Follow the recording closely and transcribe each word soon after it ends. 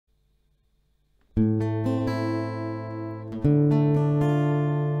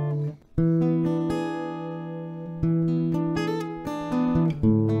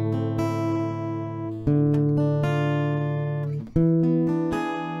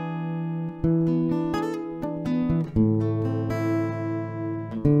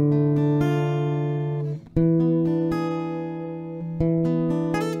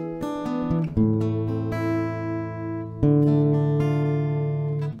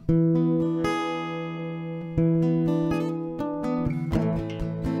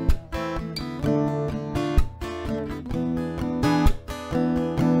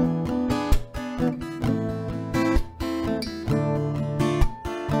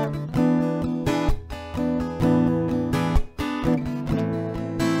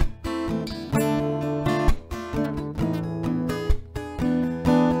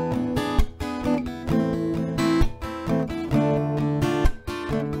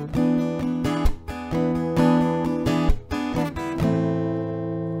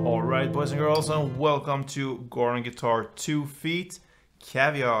boys and girls, and welcome to Gordon Guitar 2 Feet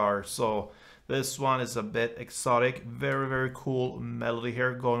Caviar. So this one is a bit exotic, very cool melody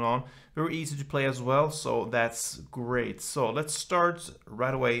here going on, very easy to play as well, so that's great. So let's start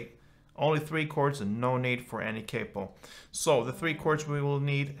right away. Only 3 chords and no need for any capo. So the 3 chords we will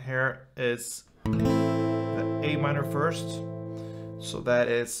need here is the A minor first, so that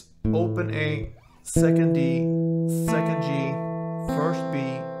is open A, second D, second G, first B,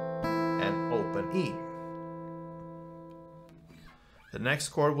 and open E. The next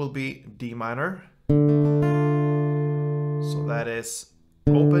chord will be D minor, so that is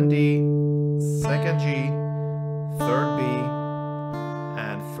open D, second G, third B,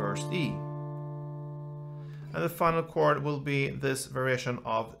 and first E. And the final chord will be this variation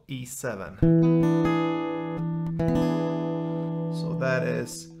of E7. So that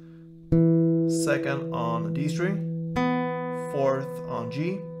is second on D string, fourth on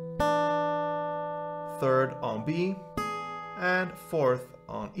G, third on B, and fourth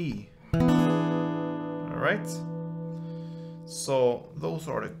on E. Alright, so those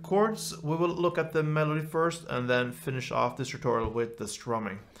are the chords. We will look at the melody first and then finish off this tutorial with the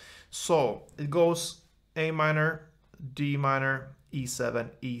strumming. So it goes A minor, D minor,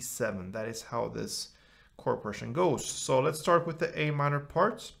 E7, E7. That is how this chord progression goes. So let's start with the A minor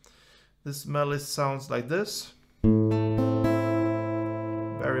part. This melody sounds like this.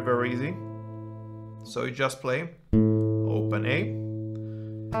 Very easy. So you just play open A,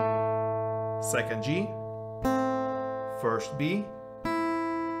 second G, first B,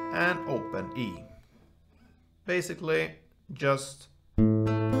 and open E. Basically just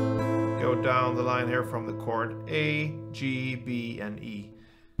go down the line here from the chord A, G, B, and E.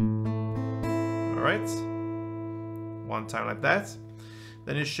 Alright, one time like that.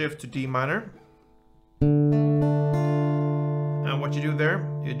 Then you shift to D minor. And what you do there,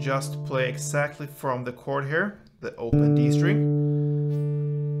 you just play exactly from the chord here, the open D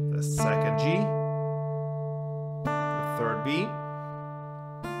string, the second G, the third B,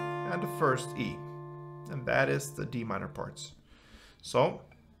 and the first E. And that is the D minor parts. So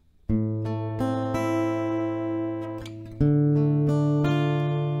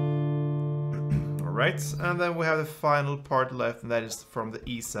alright, and then we have the final part left, and that is from the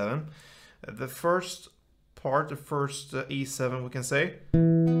E7. The first part, the first E7 we can say, you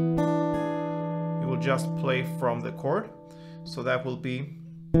will just play from the chord. So that will be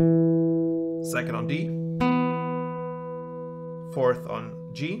second on D, fourth on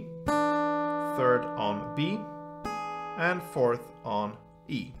G, third on B, and fourth on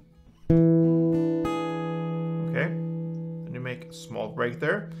E. Okay, then you make a small break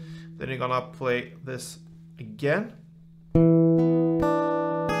there. Then you're gonna play this again. You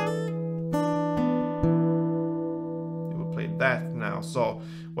will play that now. So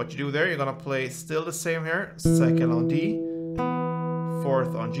what you do there, you're gonna play still the same here. Second on D,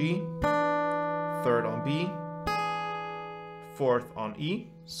 fourth on G, third on B, fourth on E.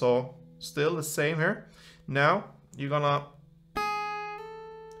 So still the same here. Now you're gonna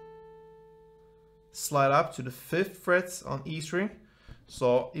slide up to the 5th fret on E string.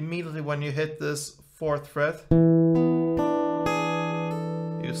 So immediately when you hit this 4th fret,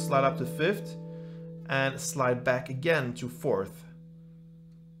 you slide up to 5th and slide back again to 4th.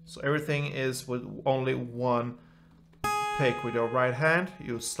 So everything is with only one pick. With your right hand,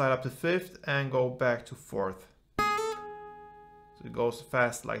 you slide up to 5th and go back to 4th. So it goes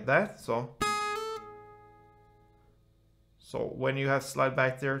fast like that. So when you have slide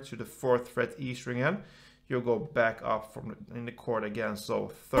back there to the 4th fret E string again, you'll go back up from in the chord again. So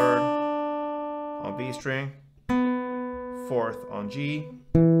 3rd on B string, 4th on G,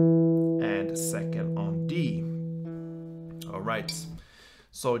 and 2nd on D. Alright,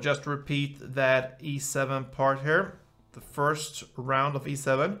 so just repeat that E7 part here. The first round of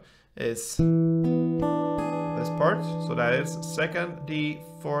E7 is this part. So that is 2nd D,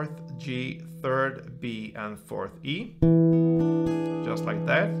 4th G, 3rd B, and 4th E. Just like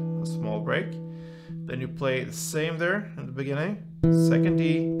that, a small break. Then you play the same there in the beginning, 2nd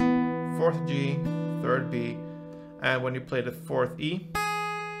D, 4th G, 3rd B, and when you play the 4th E,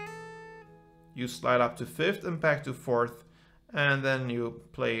 you slide up to 5th and back to 4th, and then you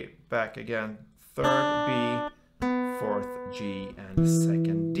play back again, 3rd B, 4th G, and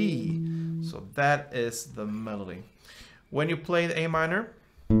 2nd D. So that is the melody. When you play the A minor,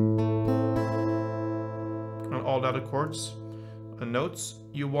 on all the other chords, notes,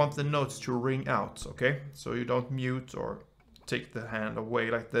 you want the notes to ring out, okay? So you don't mute or take the hand away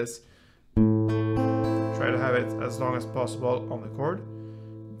like this. Try to have it as long as possible on the chord.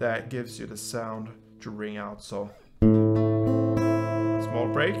 That gives you the sound to ring out. So small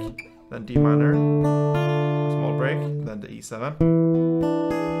break, then D minor, a small break, then the E7,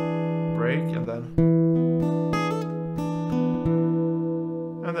 break, and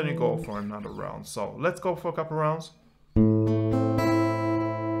then you go for another round. So let's go for a couple rounds.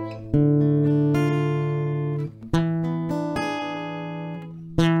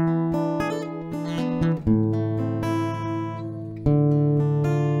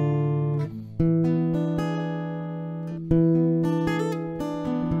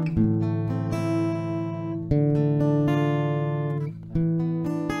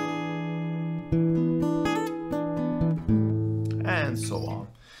 And so on.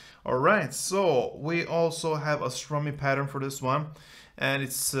 Alright, so we also have a strumming pattern for this one, and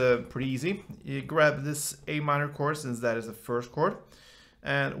it's pretty easy. You grab this A minor chord, since that is the first chord,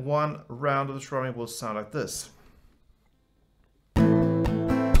 and one round of the strumming will sound like this.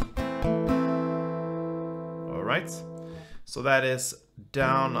 Alright, so that is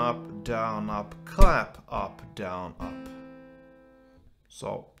down, up, clap, up, down, up.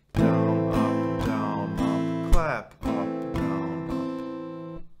 So down, up, clap, up,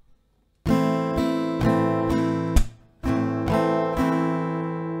 down, up.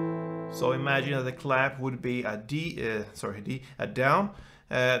 So imagine that the clap would be a a down,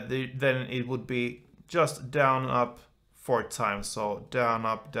 then it would be just down, up 4 times. So down,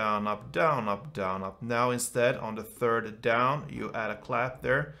 up, down, up, down, up, down, up. Now instead, on the third down, you add a clap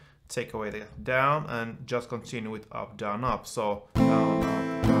there, take away the down, and just continue with up, down, up. So down,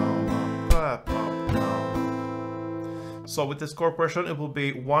 up, clap, up, down. So with this chord progression, it will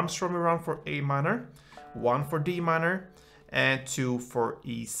be 1 strumming round for A minor, 1 for D minor, and 2 for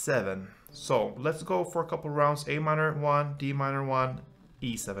E7. So let's go for a couple rounds. A minor 1, D minor 1,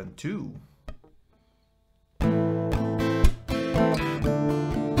 E7 2.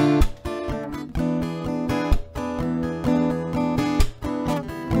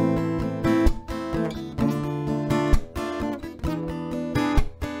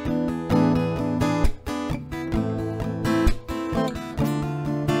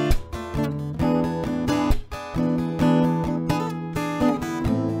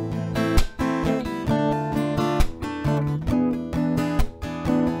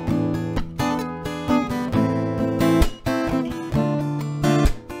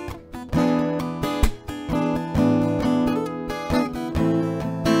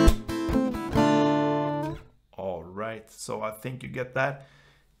 So I think you get that.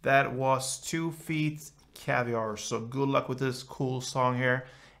 That was 2 Feet Caviar. So good luck with this cool song here,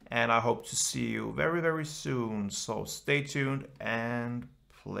 and I hope to see you very, very soon. So stay tuned and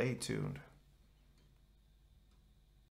play tuned.